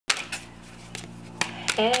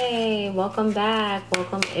Hey, welcome back.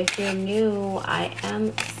 Welcome if you're new. I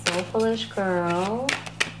am Soulfulish Girl.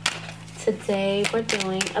 Today we're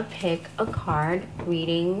doing a pick a card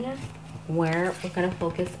reading where we're going to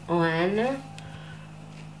focus on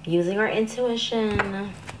using our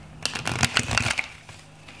intuition.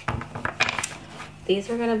 These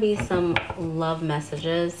are going to be some love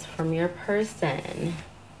messages from your person.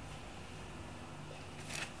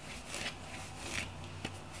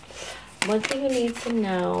 What do you need to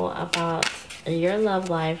know about your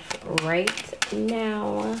love life right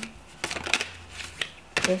now?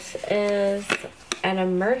 This is an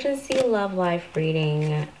emergency love life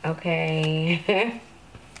reading, okay?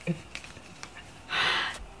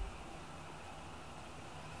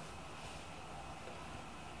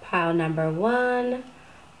 Pile number 1,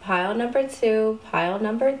 pile number 2, pile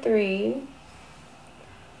number 3.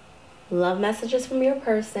 Love messages from your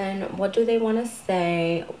person. What do they want to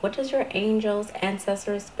say? What does your angels,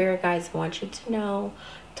 ancestors, spirit guides want you to know?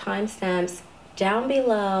 Timestamps down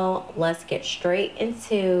below. Let's get straight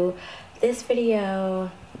into this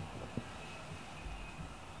video.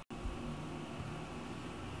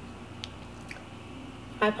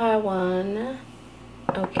 Hi, pile 1.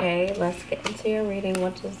 Okay, let's get into your reading.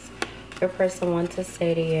 What does your person want to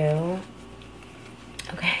say to you?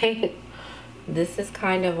 Okay. This is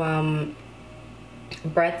kind of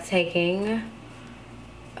breathtaking.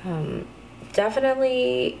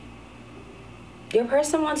 Definitely, your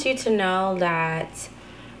person wants you to know that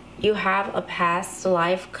you have a past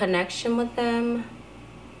life connection with them.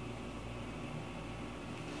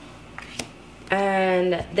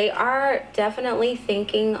 And they are definitely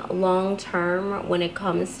thinking long term when it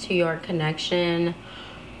comes to your connection.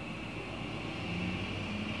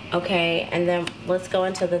 Okay, and then let's go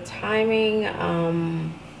into the timing.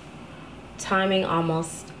 Timing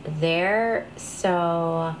almost there.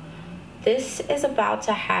 So this is about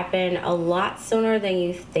to happen a lot sooner than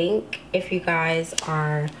you think if you guys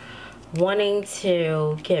are wanting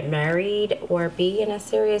to get married or be in a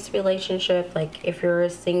serious relationship. Like if you're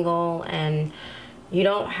single and you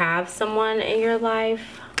don't have someone in your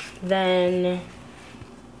life, then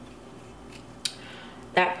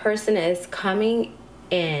that person is coming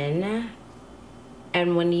in,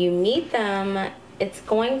 and when you meet them, it's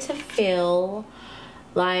going to feel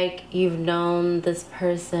like you've known this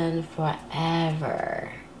person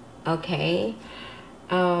forever. Okay,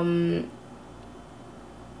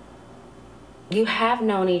 you have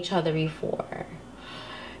known each other before.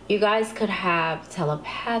 You guys could have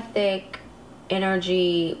telepathic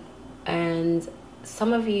energy, and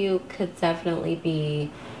some of you could definitely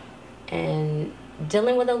be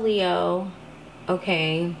dealing with a Leo.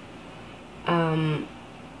 Okay, dealing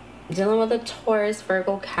with a Taurus,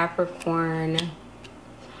 Virgo, Capricorn.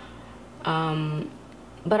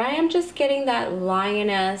 But I am just getting that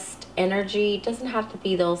lioness energy. It doesn't have to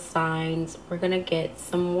be those signs. We're gonna get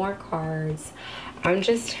some more cards. I'm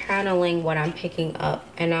just channeling what I'm picking up,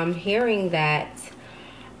 and I'm hearing that,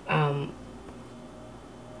 and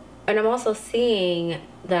I'm also seeing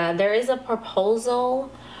that there is a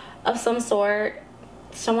proposal of some sort.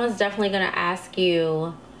 Someone's definitely going to ask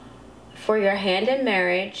you for your hand in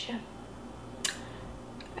marriage.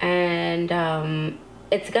 And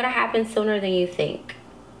it's going to happen sooner than you think.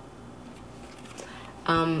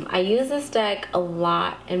 I use this deck a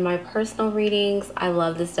lot in my personal readings. I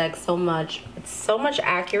love this deck so much. It's so much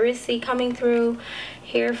accuracy coming through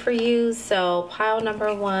here for you. So pile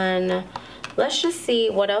number 1. Let's just see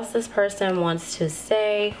what else this person wants to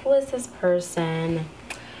say. Who is this person?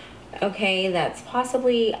 Okay, that's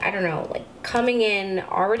possibly, I don't know, like coming in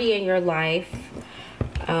already in your life.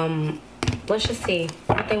 Let's just see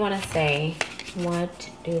what they want to say. What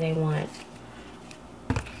do they want?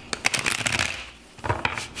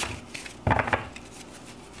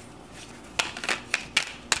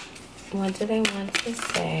 What do they want to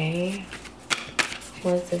say? Who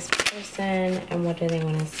is this person and what do they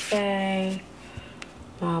want to say?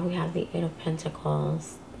 Wow, we have the 8 of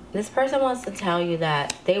Pentacles. This person wants to tell you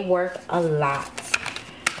that they work a lot.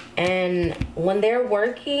 And when they're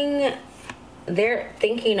working, they're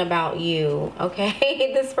thinking about you,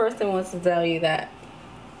 okay? This person wants to tell you that.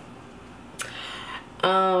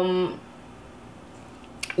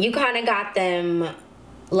 You kind of got them,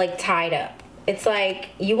 like, tied up. It's like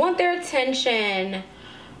you want their attention.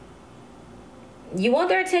 You want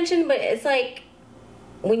their attention, but it's like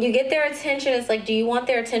when you get their attention, it's like, do you want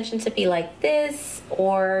their attention to be like this,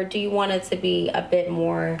 or do you want it to be a bit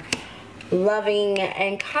more loving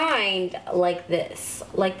and kind like this,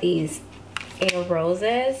 like these 8 of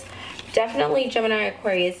Roses? Definitely Gemini,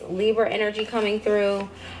 Aquarius, Libra energy coming through.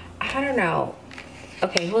 I don't know.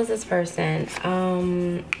 Okay, who is this person?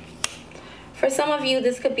 For some of you,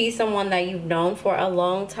 this could be someone that you've known for a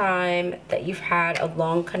long time, that you've had a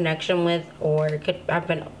long connection with, or it could have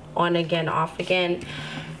been on again, off again.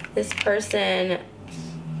 This person,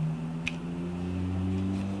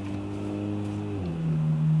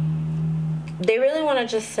 they really want to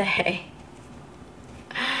just say,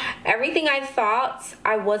 everything I thought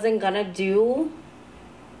I wasn't gonna do,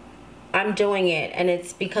 I'm doing it, and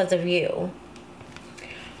it's because of you.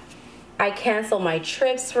 I cancel my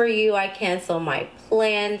trips for you. I cancel my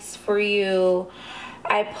plans for you.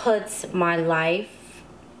 I put my life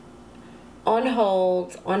on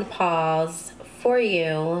hold, on pause for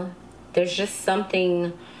you. There's just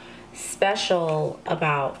something special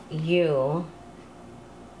about you.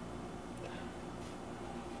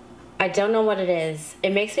 I don't know what it is.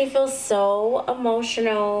 It makes me feel so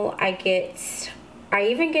emotional. I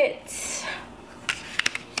even get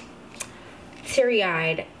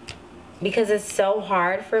teary-eyed because it's so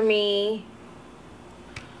hard for me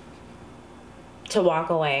to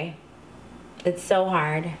walk away. It's so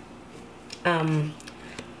hard.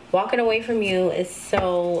 Walking away from you is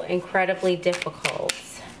so incredibly difficult.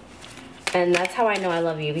 And that's how I know I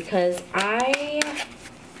love you, because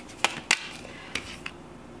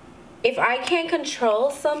if I can't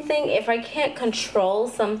control something,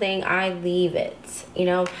 I leave it. You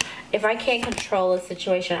know, if I can't control a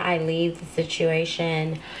situation, I leave the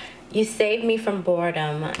situation. You save me from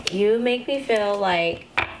boredom. You make me feel like,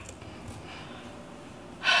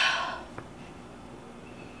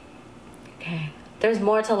 okay, there's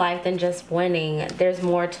more to life than just winning. There's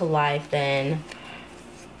more to life than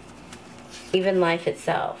even life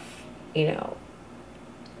itself, you know.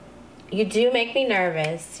 You do make me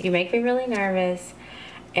nervous. You make me really nervous.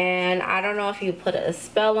 And I don't know if you put a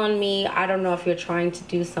spell on me. I don't know if you're trying to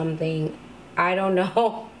do something. I don't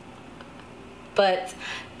know. But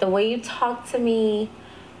the way you talk to me,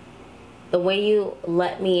 the way you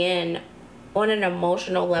let me in on an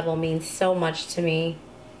emotional level means so much to me.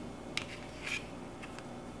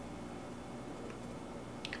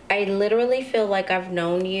 I literally feel like I've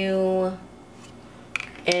known you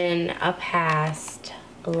in a past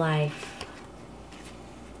life.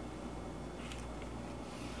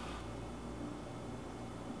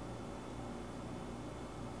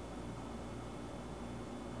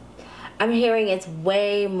 I'm hearing it's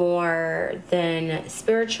way more than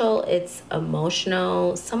spiritual. It's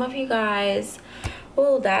emotional. Some of you guys,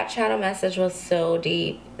 oh, that channel message was so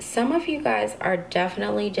deep. Some of you guys are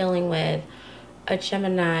definitely dealing with a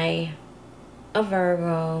Gemini, a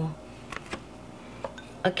Virgo,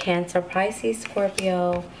 a Cancer, Pisces,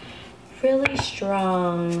 Scorpio. Really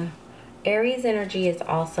strong. Aries energy is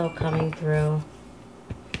also coming through.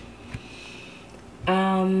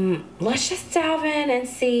 Let's just delve in and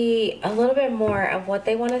see a little bit more of what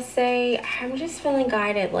they want to say. I'm just feeling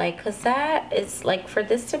guided, like, because that is, like, for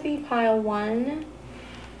this to be pile 1,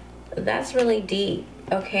 that's really deep.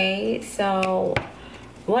 Okay, so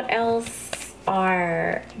what else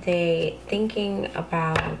are they thinking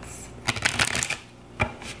about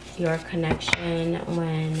your connection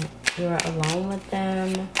when you're alone with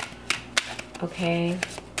them? Okay.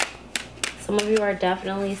 Some of you are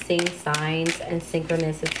definitely seeing signs and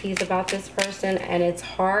synchronicities about this person, and it's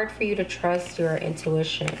hard for you to trust your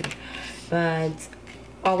intuition, but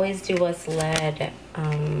always do what's led,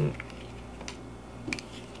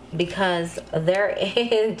 because there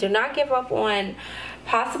is, do not give up on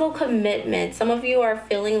possible commitment. Some of you are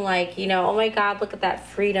feeling like, you know, oh my God, look at that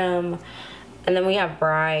freedom. And then we have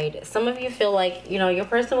bride. Some of you feel like, you know, your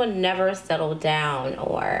person would never settle down,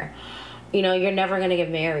 or, you know, you're never going to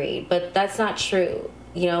get married. But that's not true.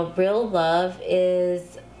 You know, real love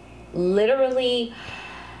is literally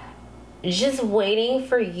just waiting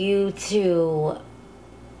for you to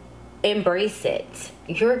embrace it.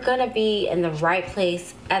 You're going to be in the right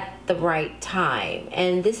place at the right time.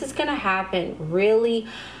 And this is going to happen really,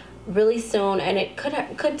 really soon. And it could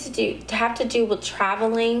have to do with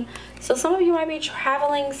traveling. So some of you might be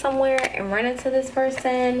traveling somewhere and run into this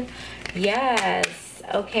person. Yes.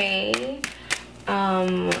 Okay.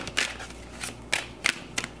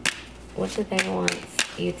 What do they want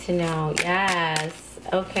you to know? Yes.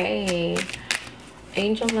 Okay.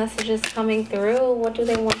 Angel messages coming through. What do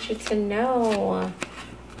they want you to know?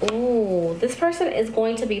 Ooh, this person is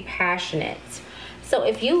going to be passionate. So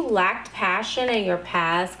if you lacked passion in your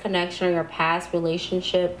past connection or your past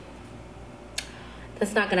relationship,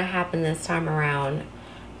 that's not going to happen this time around.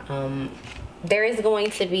 There is going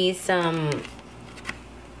to be some,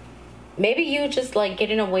 maybe you just like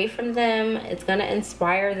getting away from them. It's going to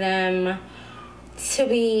inspire them to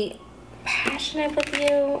be passionate with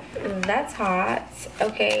you. That's hot.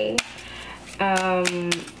 Okay. What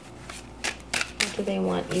do they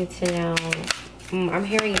want you to know? I'm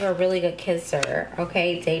hearing you're a really good kisser.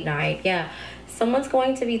 Okay, date night. Yeah. Someone's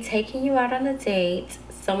going to be taking you out on a date.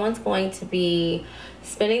 Someone's going to be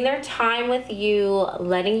spending their time with you,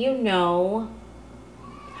 letting you know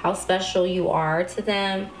how special you are to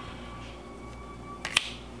them.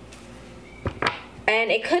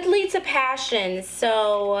 And it could lead to passion.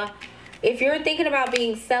 So if you're thinking about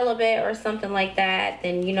being celibate or something like that,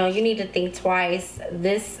 then, you know, you need to think twice.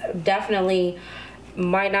 This definitely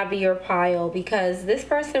might not be your pile, because this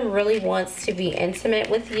person really wants to be intimate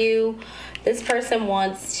with you. This person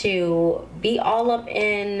wants to be all up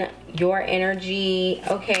in your energy.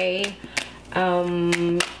 Okay.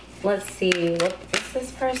 Let's see. What does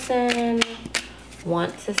this person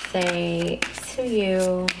want to say to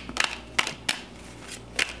you?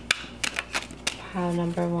 Pile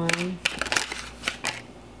number 1.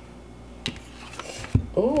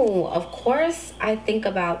 Ooh, of course I think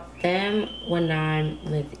about them when I'm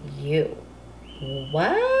with you.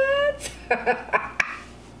 What?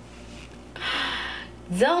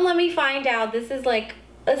 Don't let me find out. This is like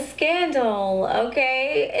a scandal,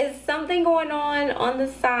 okay? Is something going on the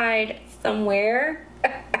side somewhere?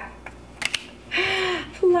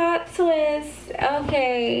 Plot twist.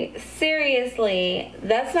 Okay, seriously,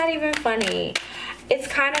 that's not even funny. It's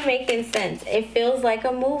kind of making sense. It feels like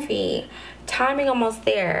a movie. Timing almost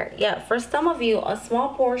there. Yeah, for some of you, a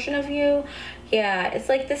small portion of you, yeah, it's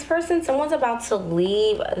like this person, someone's about to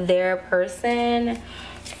leave their person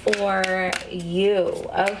for you,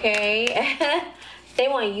 okay? They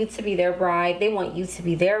want you to be their bride. They want you to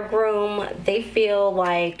be their groom. They feel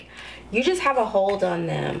like you just have a hold on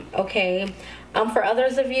them, okay? For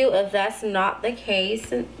others of you, if that's not the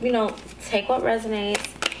case, you know, take what resonates.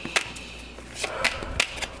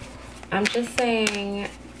 I'm just saying,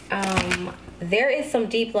 there is some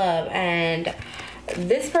deep love, and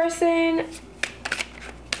this person,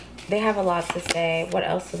 they have a lot to say. What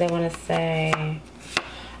else do they want to say?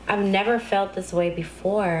 I've never felt this way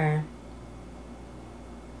before.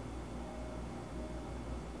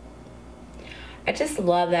 I just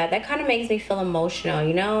love that. That kind of makes me feel emotional,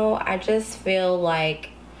 you know? I just feel like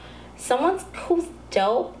someone who's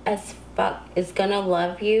dope as fuck is gonna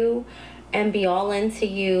love you and be all into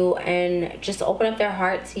you and just open up their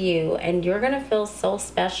heart to you, and you're gonna feel so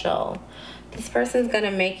special. This person's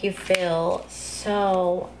gonna make you feel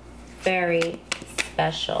so very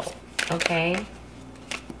special, okay?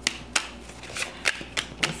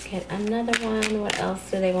 Let's get another one. What else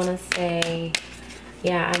do they want to say?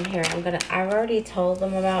 Yeah, I'm here. I've already told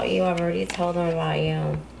them about you. I've already told them about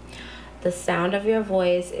you. The sound of your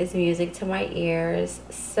voice is music to my ears.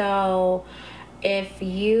 So if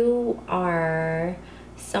you are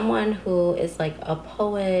someone who is like a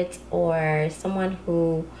poet, or someone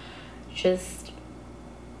who just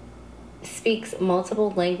speaks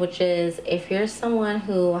multiple languages, if you're someone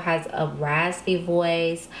who has a raspy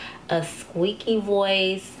voice, a squeaky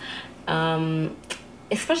voice,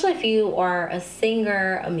 especially if you are a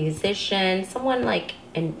singer, a musician, someone like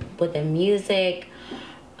with the music,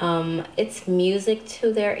 it's music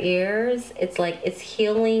to their ears. It's like it's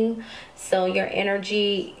healing. So your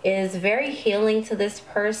energy is very healing to this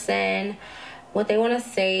person. What they want to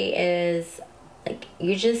say is like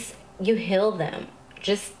you heal them.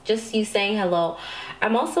 Just you saying hello.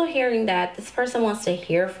 I'm also hearing that this person wants to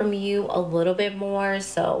hear from you a little bit more.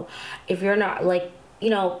 So if you're not like, you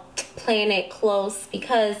know, playing it close,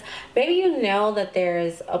 because maybe you know that there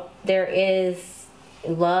is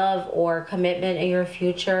love or commitment in your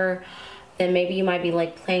future, then maybe you might be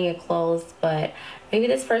like playing it close. But maybe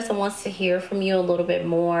this person wants to hear from you a little bit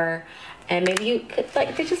more, and maybe you could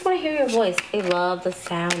like, they just want to hear your voice. They love the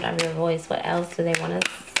sound of your voice. What else do they want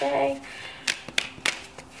to say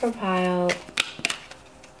for pile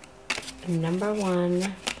number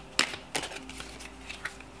 1?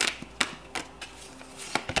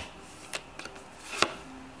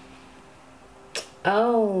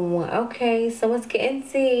 Oh, okay, so it's getting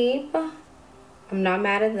deep. I'm not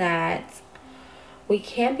mad at that. We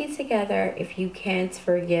can't be together if you can't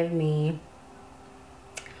forgive me.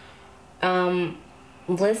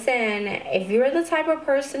 Listen, if you're the type of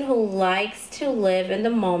person who likes to live in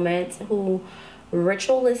the moment, who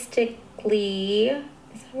ritualistically,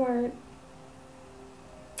 is that a word?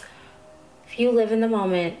 If you live in the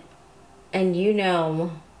moment and you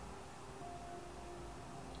know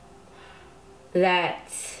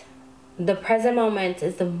that the present moment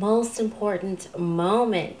is the most important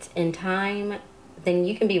moment in time, then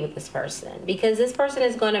you can be with this person, because this person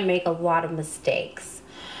is going to make a lot of mistakes.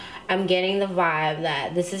 I'm getting the vibe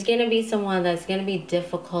that this is going to be someone that's going to be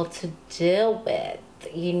difficult to deal with.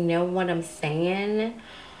 You know what I'm saying?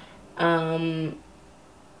 And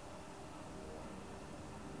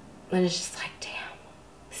it's just like, damn,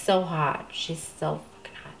 so hot. She's so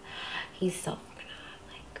fucking hot. He's so fucking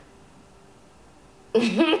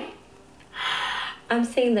hot. Like, I'm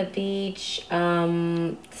seeing the beach.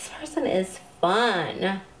 This person is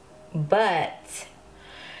fun, but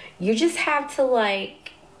you just have to, like,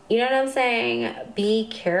 you know what I'm saying? Be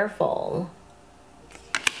careful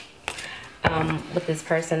with this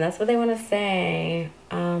person. That's what they want to say.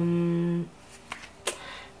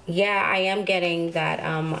 Yeah, I am getting that,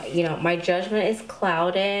 you know, my judgment is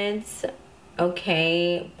clouded,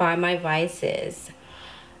 okay, by my vices.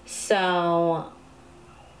 So,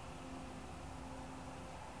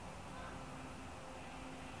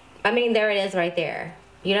 I mean, there it is right there.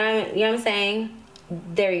 You know what I'm saying?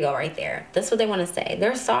 There you go right there. That's what they want to say.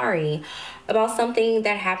 They're sorry about something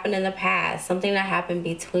that happened in the past, something that happened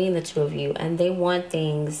between the two of you, and they want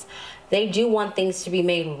things, they do want things to be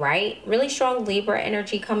made right. Really strong Libra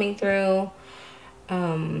energy coming through.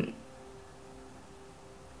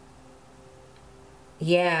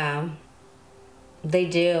 Yeah, they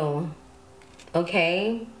do.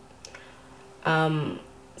 Okay.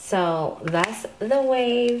 So that's the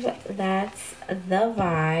wave, that's the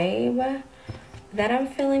vibe that I'm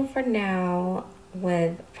feeling for now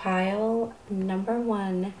with pile number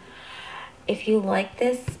 1. If you like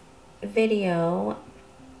this video,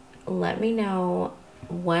 let me know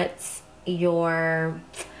what's your,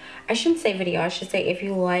 I shouldn't say video, I should say if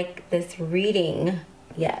you like this reading.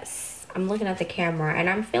 Yes, I'm looking at the camera and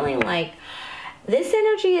I'm feeling like this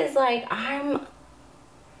energy is like, I'm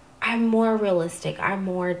more realistic. I'm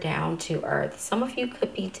more down to earth. Some of you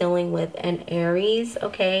could be dealing with an Aries,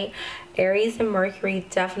 okay? Aries and Mercury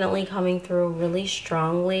definitely coming through really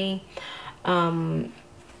strongly. But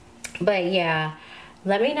yeah,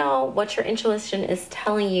 let me know what your intuition is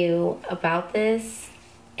telling you about this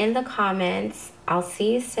in the comments. I'll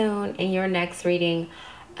see you soon in your next reading.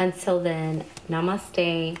 Until then,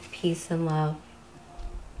 namaste, peace and love.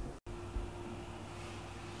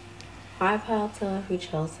 Hi, Palta, if you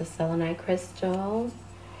chose the selenite crystal,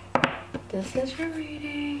 this is your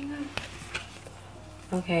reading.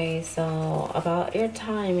 Okay, so about your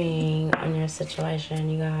timing on your situation,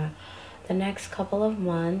 you got the next couple of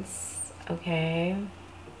months, okay?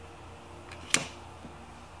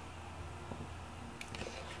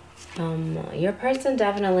 Your person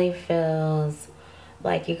definitely feels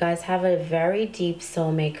like you guys have a very deep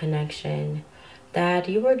soulmate connection, that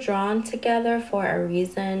you were drawn together for a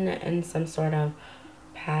reason in some sort of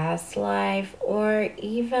past life, or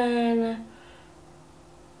even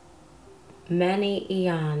many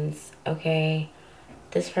eons, okay?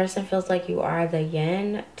 This person feels like you are the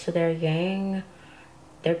yin to their yang.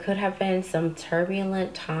 There could have been some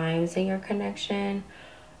turbulent times in your connection.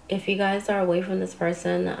 If you guys are away from this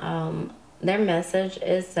person, their message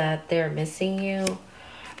is that they're missing you.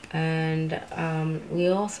 And we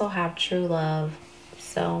also have true love.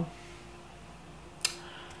 So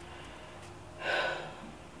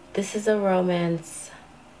this is a romance,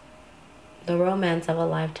 the romance of a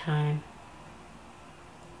lifetime.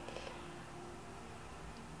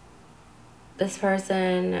 This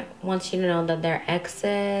person wants you to know that their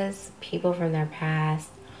exes, people from their past,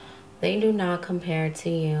 they do not compare to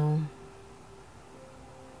you.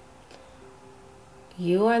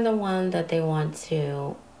 You are the one that they want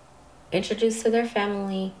to introduce to their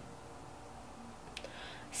family,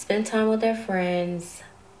 spend time with their friends.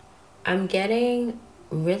 I'm getting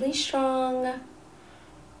really strong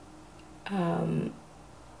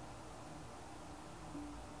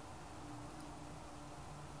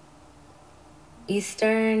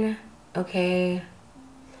Eastern, okay,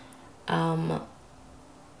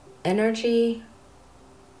 energy,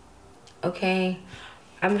 okay.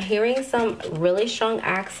 I'm hearing some really strong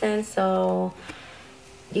accents, so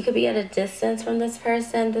you could be at a distance from this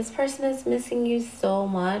person. This person is missing you so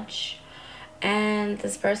much. And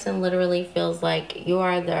this person literally feels like you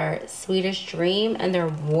are their sweetest dream and their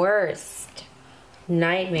worst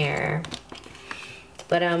nightmare.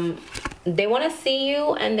 But they want to see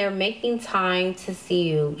you and they're making time to see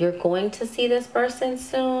you. You're going to see this person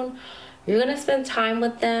soon. You're going to spend time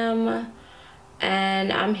with them.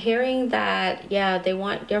 And I'm hearing that, yeah, they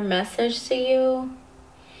want your message to you.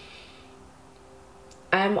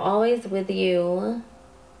 I'm always with you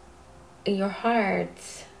in your heart,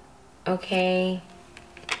 okay?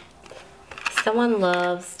 Someone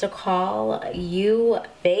loves to call you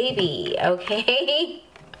baby, okay?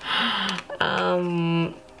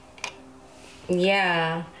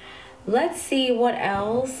 Yeah. let's see what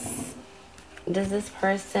else does this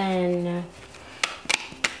person...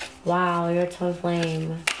 Wow, you're twin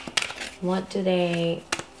flame. What do they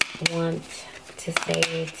want to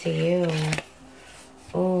say to you?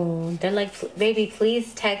 Oh, they're like, baby,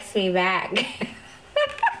 please text me back.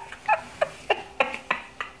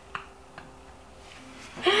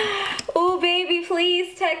 Oh, baby,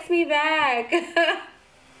 please text me back.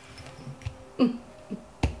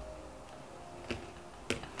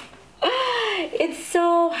 It's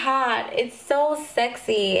so hot. It's so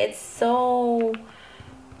sexy. It's so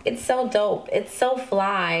dope. It's so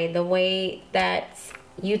fly. The way that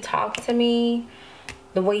you talk to me,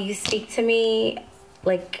 the way you speak to me.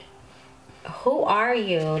 Like, who are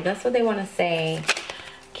you? That's what they want to say.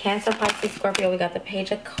 Cancer, Pisces, Scorpio. We got the Page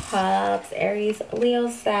of Cups, Aries, Leo,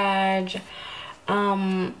 Sag.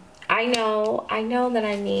 I know that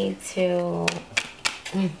I need to...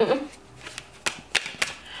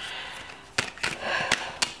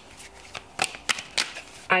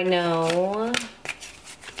 I know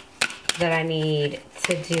that I need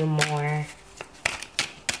to do more.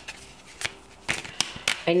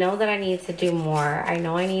 I know that I need to do more. I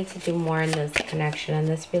know I need to do more in this connection, in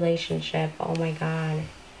this relationship. Oh my God.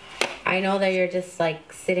 I know that you're just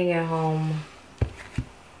like sitting at home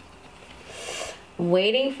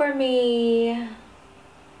waiting for me.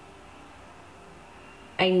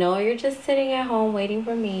 I know you're just sitting at home waiting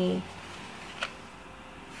for me.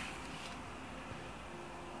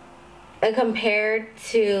 And compared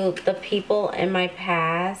to the people in my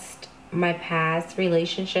past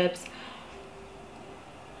relationships,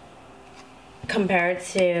 compared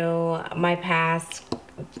to my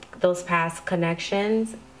those past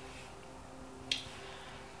connections,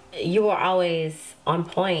 you were always on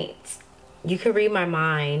point. You could read my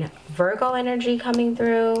mind. Virgo energy coming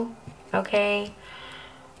through, okay?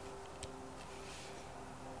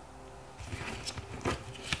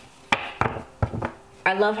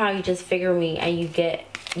 I love how you just figure me and you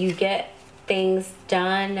get things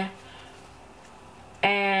done.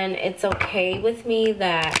 And it's okay with me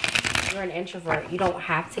that you're an introvert. You don't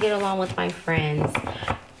have to get along with my friends.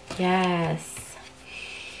 Yes.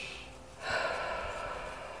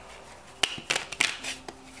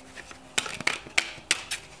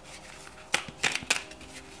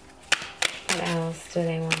 What else do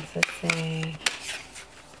they want to say?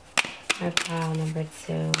 My pile number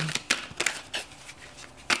 2.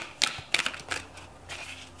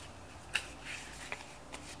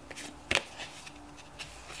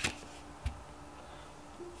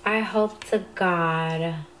 I hope to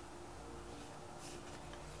God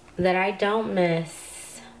that I don't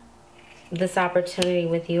miss this opportunity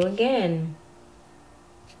with you again.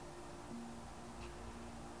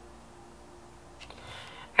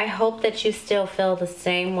 I hope that you still feel the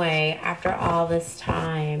same way after all this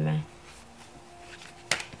time.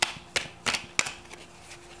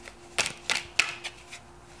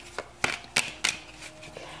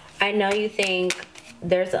 I know you think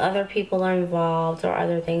there's other people involved or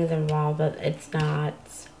other things involved, but it's not.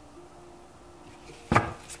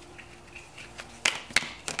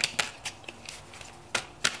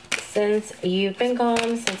 Since you've been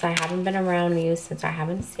gone, since I haven't been around you, since I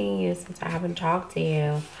haven't seen you, since I haven't talked to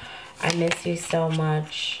you, I miss you so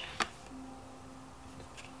much.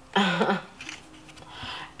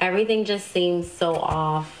 Everything just seems so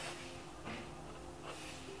off.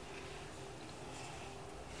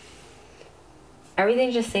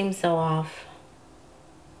 Everything just seems so off.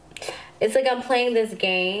 It's like I'm playing this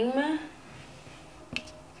game.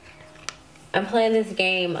 I'm playing this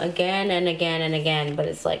game again and again and again, but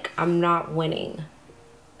it's like I'm not winning.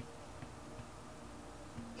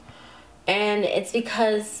 And it's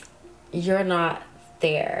because you're not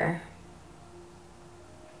there.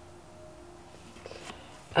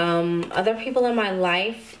 Other people in my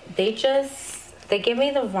life, they give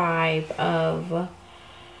me the vibe of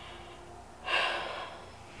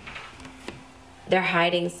they're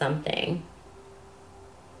hiding something.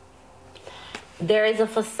 There is a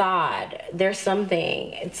facade. There's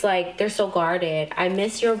something. It's like they're so guarded. I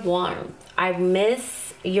miss your warmth. I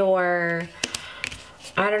miss your,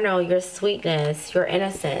 I don't know, your sweetness, your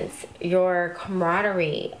innocence, your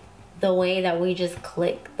camaraderie, the way that we just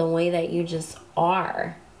click, the way that you just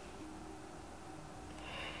are.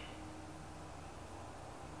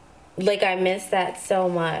 Like, I miss that so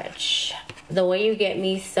much. The way you get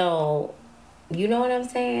me so, you know what I'm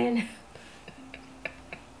saying?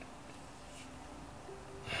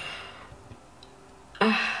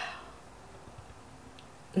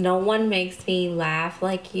 No one makes me laugh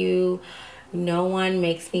like you. No one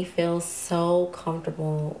makes me feel so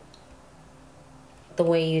comfortable the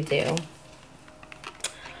way you do.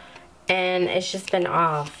 and it's just been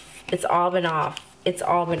off. It's all been off. It's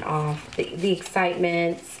all been off. The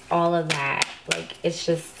excitement, all of that. Like, it's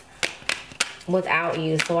just without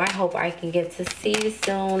you. So I hope I can get to see you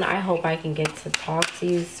soon. I hope I can get to talk to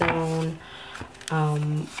you soon.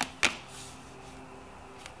 I'm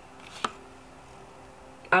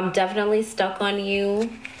definitely stuck on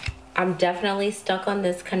you. I'm definitely stuck on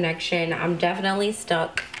this connection. I'm definitely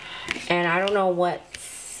stuck. And I don't know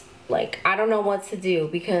what's, like, I don't know what to do,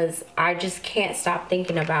 because I just can't stop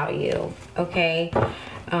thinking about you. Okay?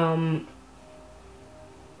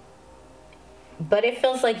 But it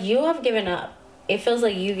feels like you have given up. It feels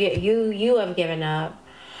like you have given up.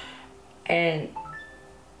 And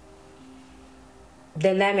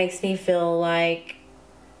then that makes me feel like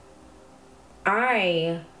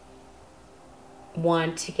I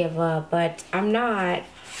want to give up, but I'm not.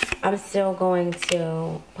 I'm still going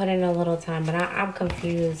to put in a little time, but I'm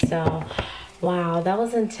confused. So, wow, that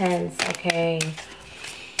was intense. Okay.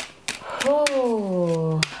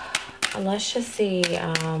 Ooh. Let's just see.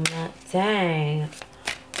 Dang.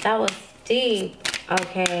 That was deep.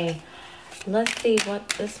 Okay. Let's see what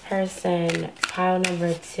this person, pile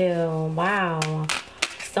number 2. Wow.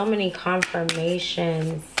 So many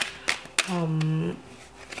confirmations.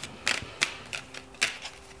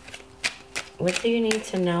 What do you need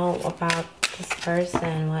to know about this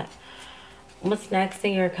person? What's next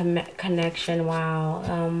in your connection?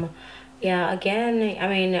 Wow. Yeah, again, I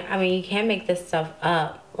mean, you can't make this stuff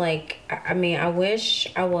up. Like, I mean, I wish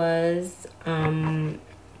I was, you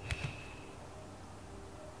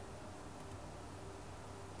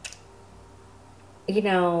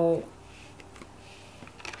know,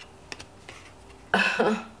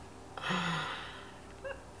 oh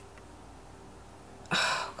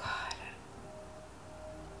God.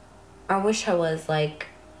 I wish I was, like,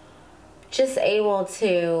 just able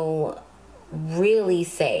to really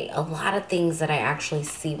say a lot of things that I actually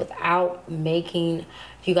see without making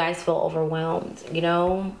you guys feel overwhelmed, you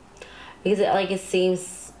know? Because it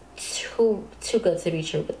seems too good to be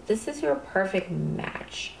true. But this is your perfect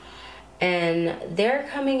match. And they're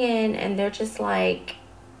coming in and they're just like,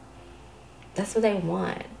 that's what they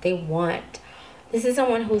want. This is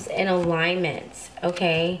someone who's in alignment,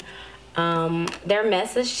 okay? Their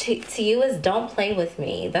message to you is, don't play with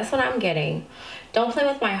me. That's what I'm getting. Don't play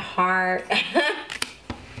with my heart.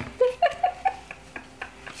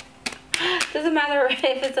 Doesn't matter if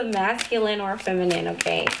it's a masculine or feminine,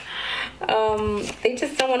 okay? They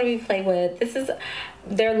just don't want to be played with. This is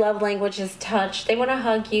their love language is touch. They want to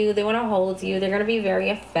hug you. They want to hold you. They're going to be very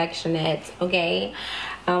affectionate, okay?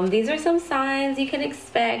 These are some signs you can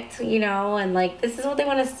expect, you know, and like, this is what they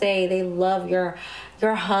want to say. They love your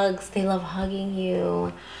hugs. They love hugging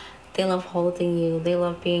you. They love holding you. They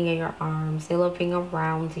love being in your arms. They love being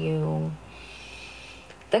around you.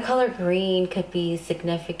 The color green could be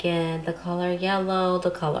significant. The color yellow,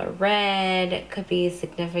 the color red could be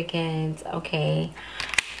significant. Okay.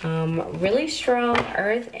 Really strong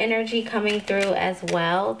earth energy coming through as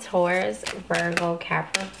well. Taurus, Virgo,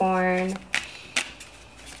 Capricorn.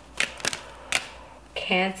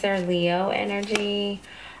 Cancer, Leo energy.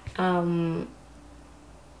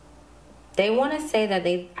 They want to say that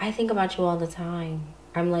I think about you all the time.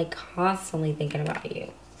 I'm like constantly thinking about you.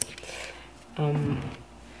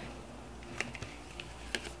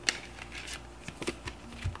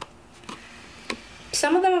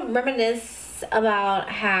 Some of them reminisce about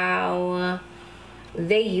how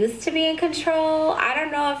they used to be in control. I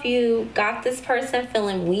don't know if you got this person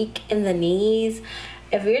feeling weak in the knees.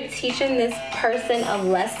 If you're teaching this person a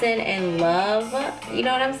lesson in love, you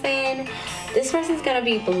know what I'm saying? This person's gonna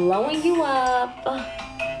be blowing you up.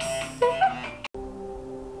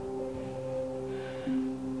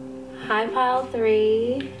 Hi, pile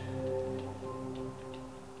 3.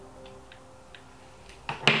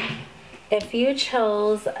 If you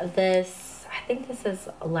chose this, I think this is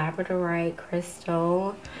labradorite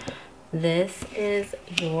crystal. This is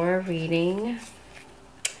your reading.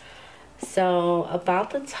 So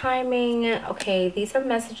about the timing, okay, these are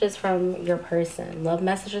messages from your person, love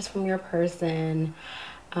messages from your person.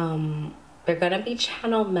 They're gonna be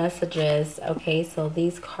channeled messages, okay? So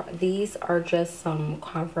these are just some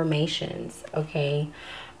confirmations, okay?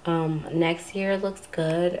 Next year looks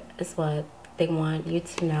good is what they want you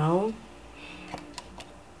to know.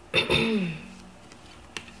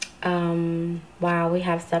 Wow, we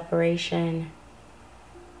have separation.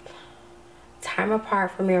 Time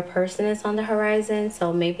apart from your person is on the horizon.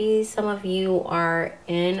 So maybe some of you are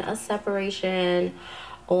in a separation,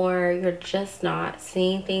 or you're just not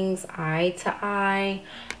seeing things eye to eye.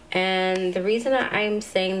 And the reason I'm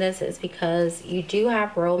saying this is because you do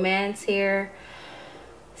have romance here.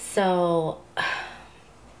 So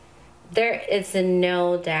there is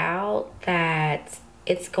no doubt that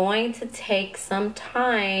it's going to take some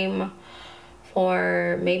time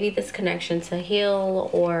for maybe this connection to heal,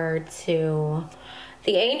 or to...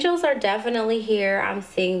 The angels are definitely here. I'm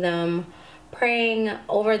seeing them praying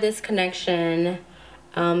over this connection,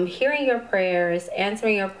 hearing your prayers,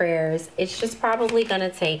 answering your prayers. It's just probably going to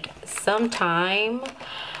take some time,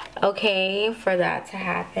 okay, for that to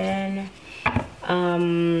happen.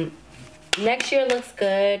 Next year looks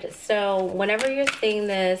good. So whenever you're seeing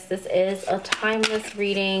this, this is a timeless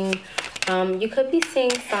reading. You could be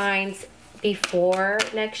seeing signs before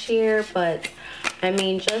next year, but I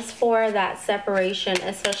mean, just for that separation,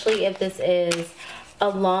 especially if this is a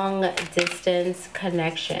long distance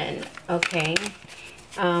connection, okay?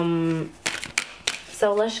 So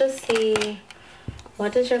let's just see,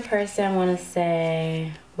 what does your person want to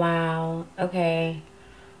say? Wow, okay.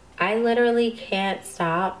 I literally can't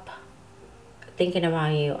stop thinking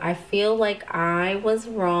about you. I feel like I was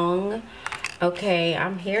wrong. Okay,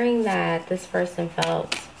 I'm hearing that this person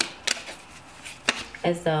felt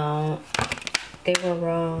as though they were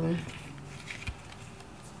wrong.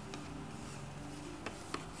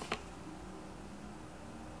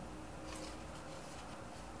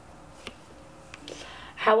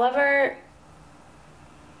 However,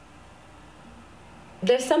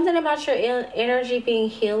 there's something about your energy being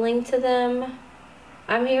healing to them.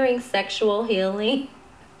 I'm hearing sexual healing.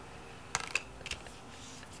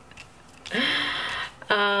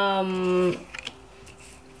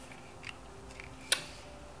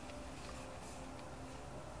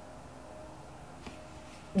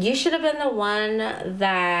 You should have been the one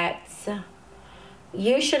that...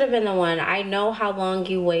 You should have been the one. I know how long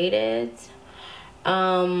you waited.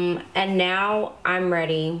 And now I'm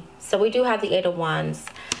ready. So we do have the Eight of Wands.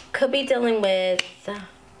 Could be dealing with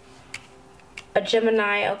a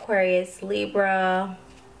Gemini, Aquarius, Libra,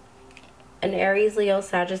 an Aries, Leo,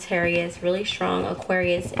 Sagittarius. Really strong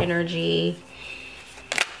Aquarius energy.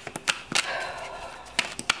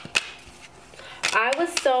 I was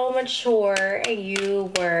so mature and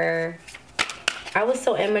you were... I was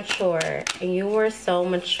so immature and you were so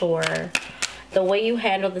mature. The way you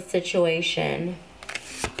handled the situation.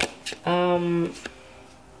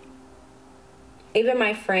 Even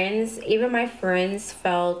my friends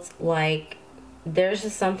felt like there's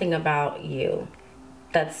just something about you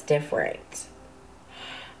that's different.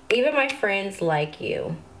 Even my friends like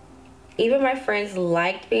you. Even my friends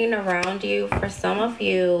liked being around you. For some of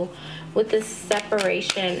you, with this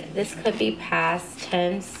separation, this could be past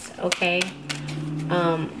tense, okay?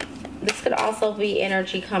 This could also be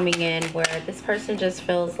energy coming in where this person just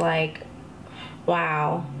feels like,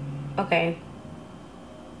 wow, okay.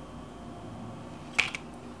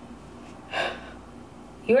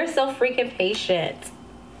 You are so freaking patient.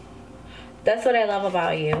 That's what I love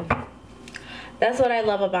about you. That's what I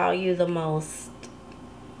love about you the most.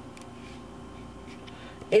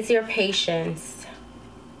 It's your patience.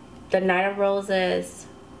 The Knight of Roses,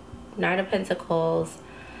 Knight of Pentacles,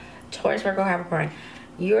 Taurus, Virgo, Capricorn.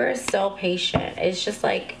 You're so patient. It's just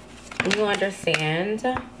like you understand.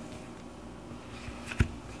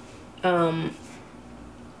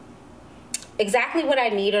 Exactly what I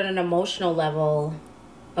need on an emotional level.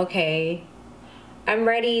 Okay. I'm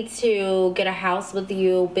ready to get a house with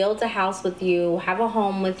you, build a house with you, have a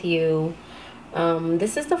home with you.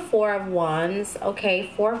 This is the Four of Wands. Okay,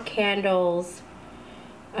 Four of Candles.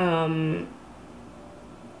 And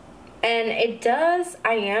it does,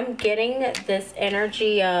 I am getting this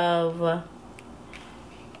energy of,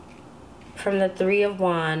 from the Three of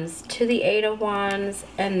Wands to the Eight of Wands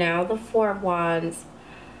and now the Four of Wands.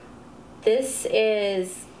 This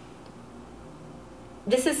is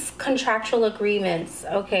contractual agreements,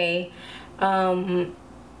 okay?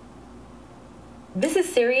 This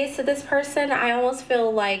is serious to this person. I almost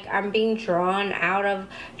feel like I'm being drawn out of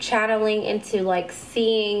channeling into like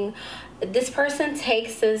seeing... This person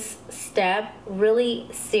takes this step really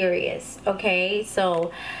serious, okay?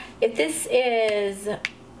 So if this is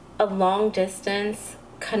a long distance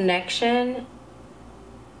connection,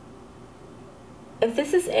 if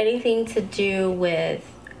this is anything to do with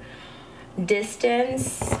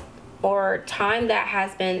distance or time that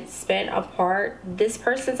has been spent apart, this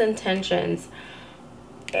person's intentions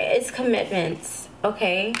is commitments,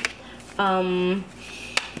 okay?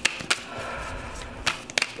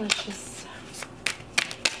 Let's just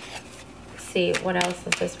see, what else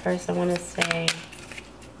does this person want to say?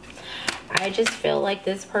 I just feel like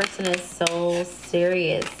this person is so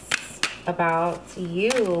serious about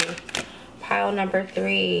you. Pile number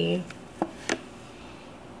 3.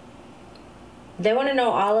 They want to know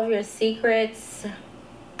all of your secrets.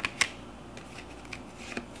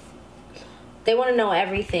 They want to know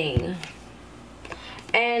everything.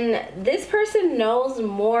 And this person knows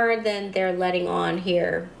more than they're letting on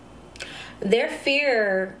here. Their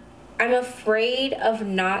fear, I'm afraid of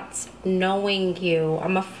not knowing you.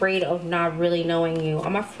 I'm afraid of not really knowing you.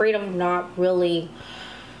 I'm afraid of not really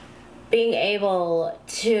being able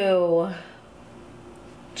to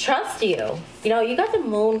trust you. You know, you got the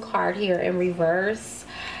Moon card here in reverse.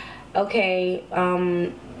 Okay,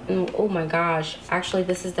 oh my gosh. Actually,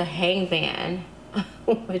 this is the Hangman,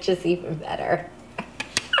 which is even better.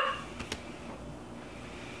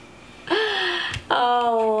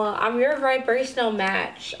 Oh, I'm your vibrational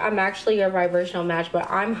match. I'm actually your vibrational match,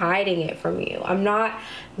 but I'm hiding it from you. I'm not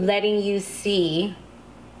letting you see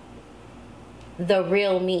the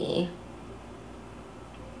real me.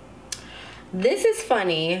 This is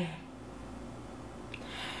funny.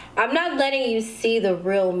 I'm not letting you see the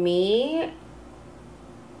real me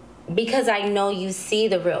because I know you see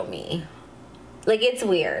the real me. Like, it's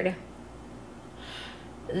weird.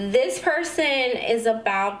 This person is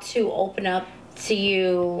about to open up to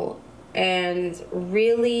you and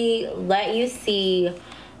really let you see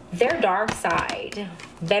their dark side,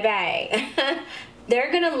 baby.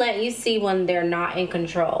 They're gonna let you see when they're not in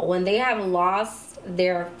control, when they have lost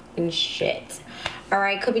their shit. All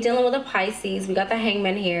right, could be dealing with a Pisces. We got the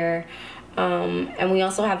Hangman here, and we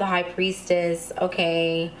also have the High Priestess.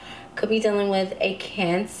 Okay, could be dealing with a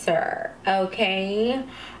Cancer. Okay,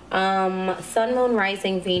 Sun, Moon,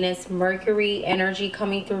 Rising, Venus, Mercury energy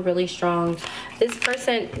coming through really strong. This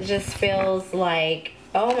person just feels like,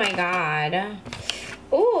 oh my God.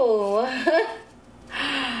 Ooh.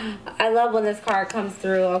 I love when this card comes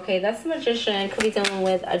through. Okay, that's the Magician. Could be dealing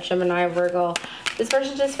with a Gemini or Virgo. This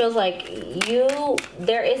person just feels like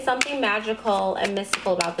there is something magical and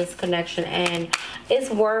mystical about this connection, and it's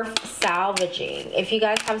worth salvaging. If you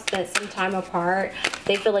guys have spent some time apart,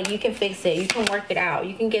 they feel like you can fix it. You can work it out.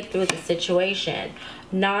 You can get through the situation.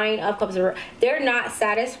 9 of Cups. They're not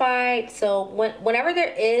satisfied. So whenever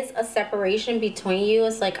there is a separation between you,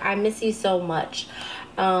 it's like, I miss you so much.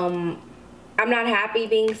 I'm not happy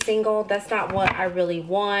being single. That's not what I really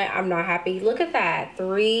want. I'm not happy. Look at that.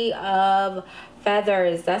 3 of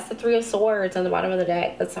Feathers. That's the 3 of Swords on the bottom of the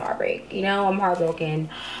deck. That's heartbreak. You know, I'm heartbroken.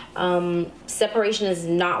 Separation is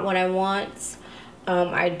not what I want.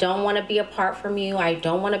 I don't want to be apart from you. I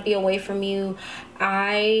don't want to be away from you.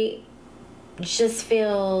 I just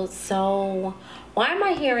feel so... Why am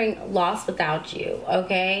I hearing lost without you?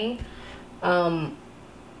 Okay.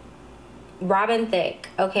 Robin Thicke,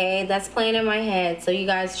 okay, that's playing in my head, so you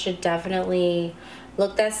guys should definitely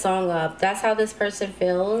look that song up. That's how this person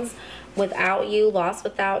feels without you, lost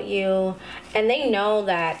without you, and they know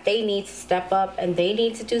that they need to step up and they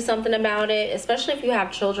need to do something about it, especially if you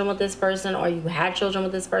have children with this person or you had children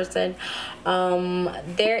with this person.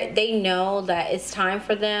 They know that it's time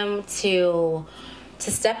for them to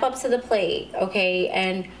step up to the plate, okay,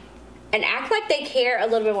 and act like they care a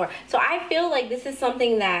little bit more. So I feel like this is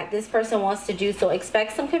something that this person wants to do. So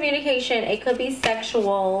expect some communication. It could be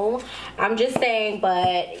sexual. I'm just saying,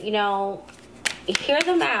 but, you know, hear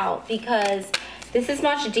them out, because this is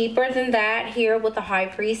much deeper than that here with the High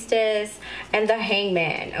Priestess and the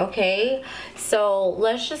Hangman, okay? So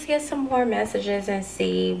let's just get some more messages and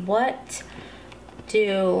see what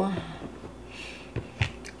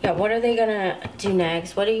are they gonna do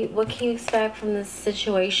next? What can you expect from this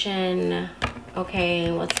situation?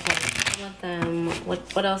 Okay, what's going on with them?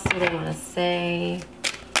 What else do they want to say?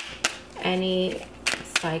 Any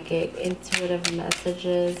psychic, intuitive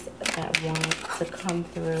messages that want to come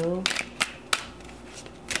through?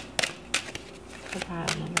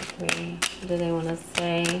 Pile number 3. What do they want to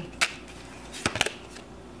say?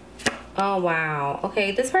 Oh wow.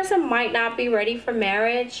 Okay, this person might not be ready for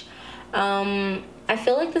marriage. I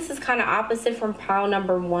feel like this is kind of opposite from pile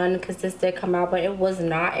number 1, because this did come out, but it was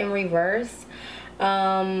not in reverse.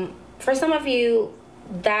 For some of you,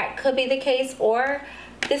 that could be the case, or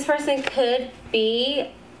this person could be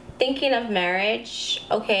thinking of marriage,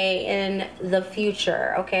 okay, in the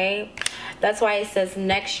future, okay? That's why it says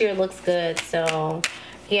next year looks good. So,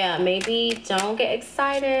 yeah, maybe don't get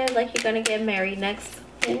excited like you're gonna get married next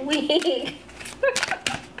week.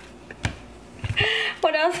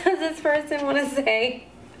 What else does this person want to say?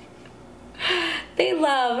 They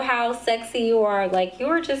love how sexy you are. Like, you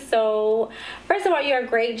are just so, first of all, you're a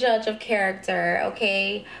great judge of character,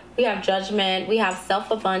 okay? We have judgment, we have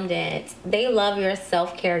self-abundance. They love your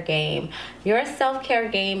self-care game. Your self-care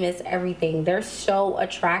game is everything. They're so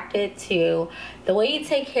attracted to the way you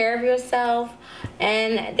take care of yourself,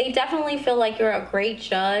 and they definitely feel like you're a great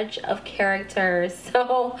judge of character.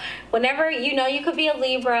 So whenever, you know, you could be a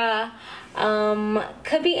Libra,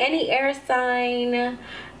 could be any air sign.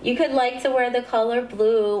 You could like to wear the color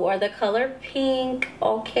blue or the color pink,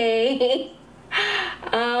 okay?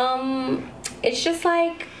 It's just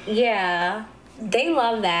like, yeah, they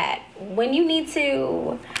love that. When you need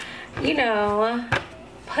to, you know,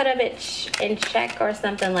 put a bitch in check or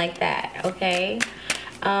something like that, okay?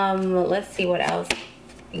 Let's see what else.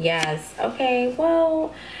 Yes, okay,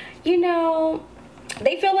 well, you know,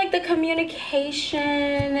 they feel like the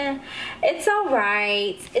communication, it's all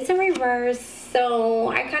right. It's in reverse. So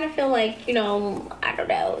I kind of feel like, you know, I don't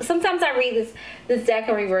know. Sometimes I read this deck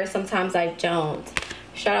in reverse. Sometimes I don't.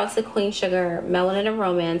 Shout out to Queen Sugar, Melanin and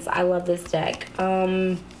Romance. I love this deck.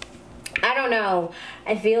 I don't know.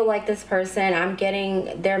 I feel like this person, I'm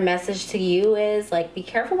getting their message to you is like, be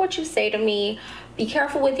careful what you say to me. Be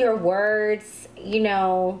careful with your words. You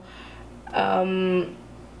know,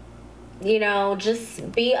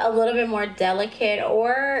 just be a little bit more delicate,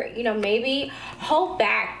 or, you know, maybe hold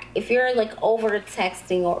back. If you're like over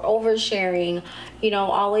texting or oversharing, you know,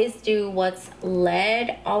 always do what's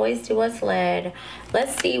led. Always do what's led.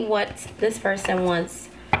 Let's see what this person wants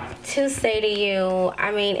to say to you.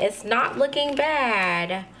 I mean, it's not looking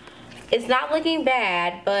bad. It's not looking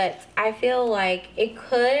bad, but I feel like it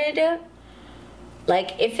could,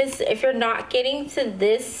 like, if you're not getting to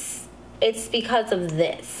this, it's because of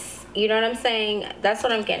this. You know what I'm saying? That's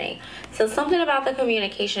what I'm getting. So something about the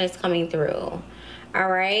communication is coming through. All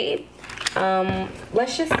right.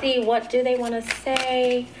 Let's just see, what do they want to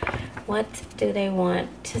say? What do they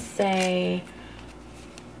want to say?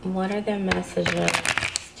 What are their messages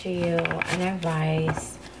to you and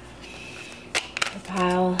advice?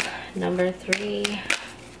 Pile number 3.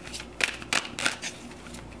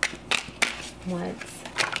 What?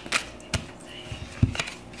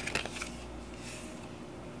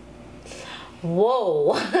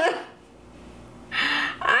 Whoa.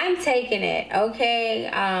 I'm taking it, okay?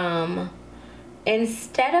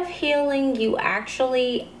 Instead of healing, you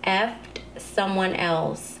actually effed someone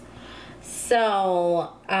else.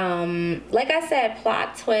 So, like I said,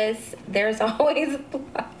 plot twist. There's always a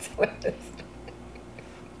plot twist.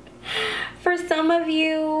 For some of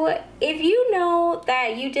you, if you know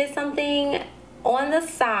that you did something on the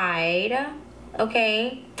side,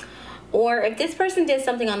 okay? Or if this person did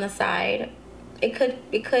something on the side, it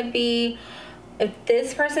could be, if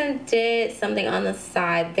this person did something on the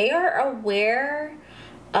side, they are aware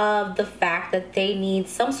of the fact that they need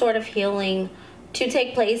some sort of healing to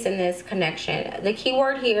take place in this connection. The key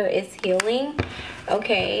word here is healing,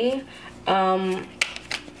 okay? Total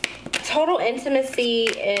intimacy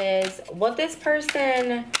is what this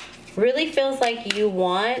person really feels like you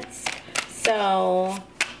want. So,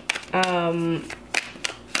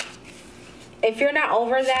 if you're not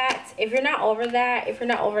over that, then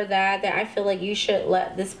I feel like you should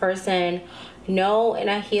let this person know in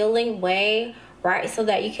a healing way, right? So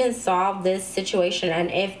that you can solve this situation.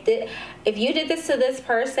 And if you did this to this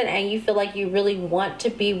person and you feel like you really want to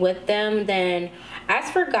be with them, then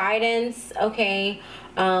ask for guidance, okay?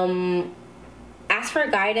 Ask for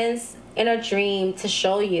guidance in a dream to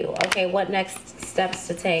show you, okay, what next steps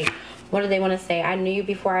to take. What do they want to say? I knew you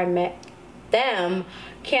before I met them.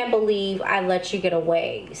 Can't believe I let you get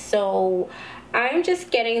away. So I'm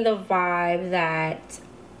just getting the vibe that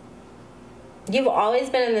you've always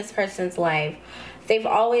been in this person's life. They've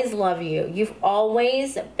always loved you. You've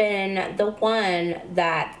always been the one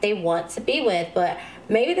that they want to be with. But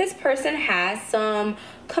maybe this person has some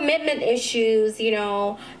commitment issues, you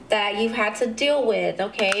know, that you've had to deal with,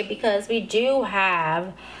 okay? Because we do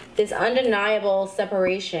have this undeniable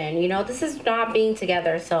separation. You know, this is not being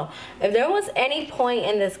together. So if there was any point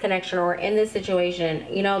in this connection or in this situation,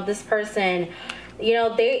 you know, this person, you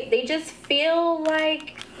know, they just feel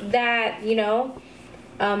like that, you know,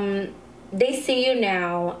 they see you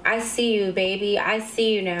now. I see you, baby. I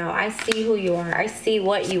see you now. I see who you are. I see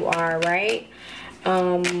what you are, right?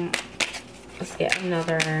 Let's get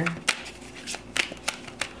another.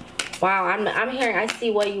 Wow, I'm hearing I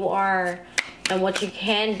see what you are and what you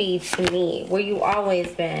can be to me, where you always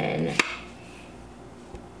been.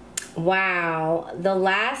 Wow, the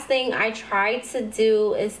last thing I tried to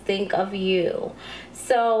do is think of you.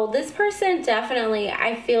 So this person definitely,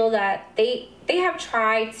 I feel that they have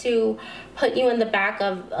tried to put you in the back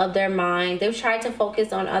of their mind. They've tried to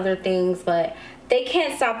focus on other things, but they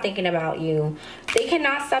can't stop thinking about you. They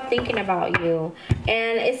cannot stop thinking about you.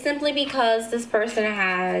 And it's simply because this person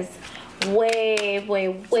has way, way,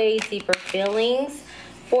 way deeper feelings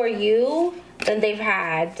for you than they've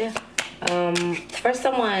had for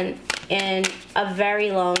someone in a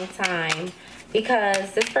very long time,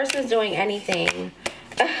 because this person is doing anything.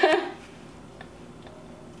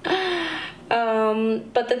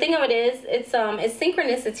 But the thing of it is, it's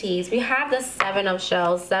synchronicities. We have the Seven of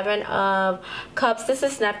Shells, Seven of Cups. This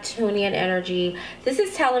is Neptunian energy. This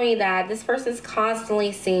is telling me that this person is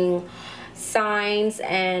constantly seeing signs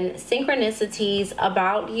and synchronicities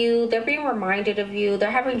about you. They're being reminded of you.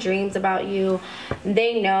 They're having dreams about you.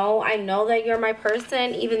 They know, I know that you're my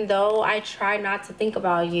person, even though I try not to think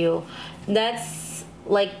about you. That's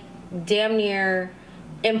like damn near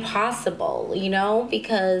impossible, you know,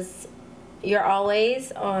 because you're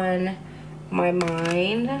always on my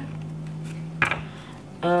mind.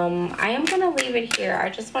 I am gonna leave it here. I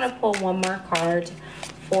just want to pull one more card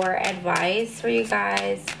for advice for you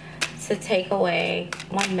guys to take away.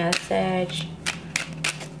 One message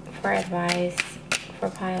for advice for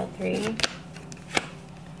pile 3.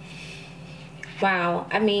 Wow,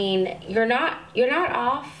 I mean, you're not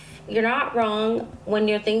off. You're not wrong when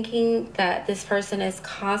you're thinking that this person is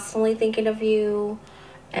constantly thinking of you.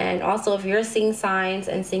 And also, if you're seeing signs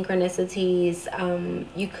and synchronicities,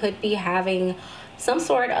 you could be having some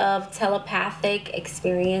sort of telepathic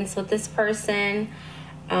experience with this person.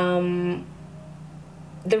 The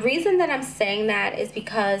reason that I'm saying that is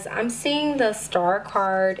because I'm seeing the Star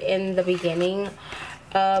card in the beginning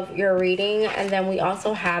of your reading, and then we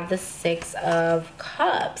also have the Six of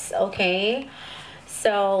Cups, okay?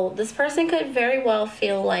 So this person could very well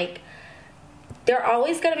feel like they're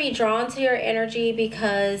always going to be drawn to your energy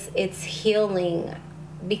because it's healing,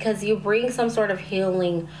 because you bring some sort of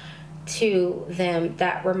healing to them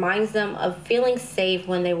that reminds them of feeling safe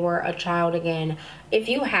when they were a child again. If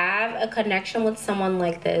you have a connection with someone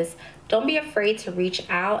like this, don't be afraid to reach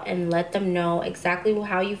out and let them know exactly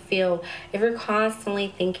how you feel if you're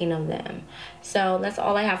constantly thinking of them. So that's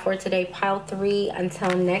all I have for today, pile 3.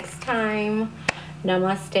 Until next time,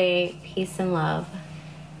 namaste, peace and love.